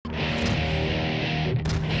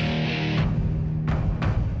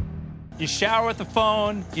You shower with the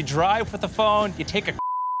phone, you drive with the phone, you take a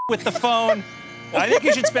with the phone. I think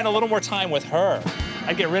you should spend a little more time with her.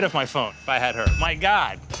 I'd get rid of my phone if I had her. My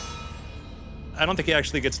God. I don't think he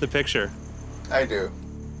actually gets the picture. I do.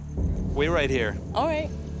 Wait right here. All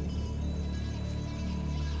right.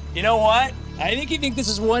 You know what? I think you think this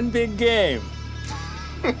is one big game.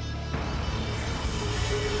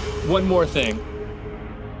 One more thing.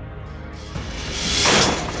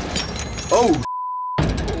 Oh.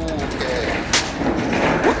 Okay.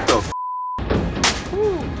 What the f?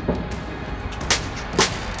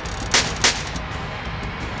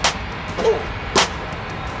 Oh.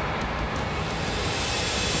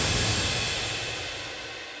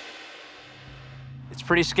 It's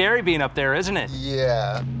pretty scary being up there, isn't it?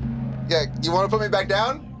 Yeah. Yeah, you want to put me back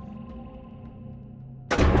down?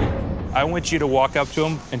 I want you to walk up to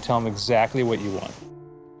him and tell him exactly what you want.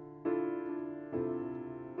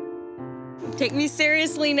 Take me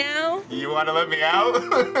seriously now? You want to let me out?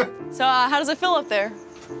 So how does it feel up there?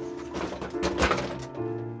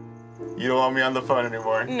 You don't want me on the phone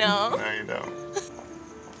anymore? No. No, you don't.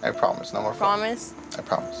 I promise, no more phone. Promise? I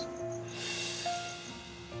promise.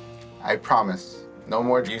 I promise. No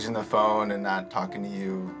more using the phone and not talking to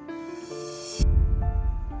you.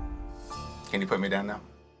 Can you put me down now?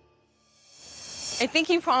 I think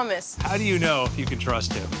he promised. How do you know if you can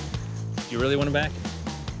trust him? You really want him back?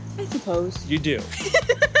 I suppose. You do.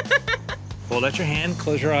 Hold out your hand,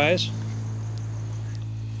 close your eyes.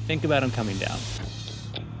 Think about him coming down.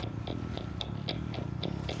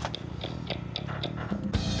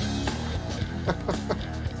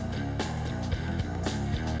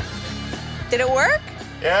 Did it work?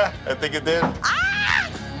 Yeah, I think it did. Ah!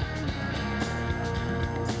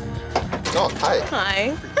 Oh, hi.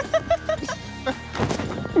 Hi.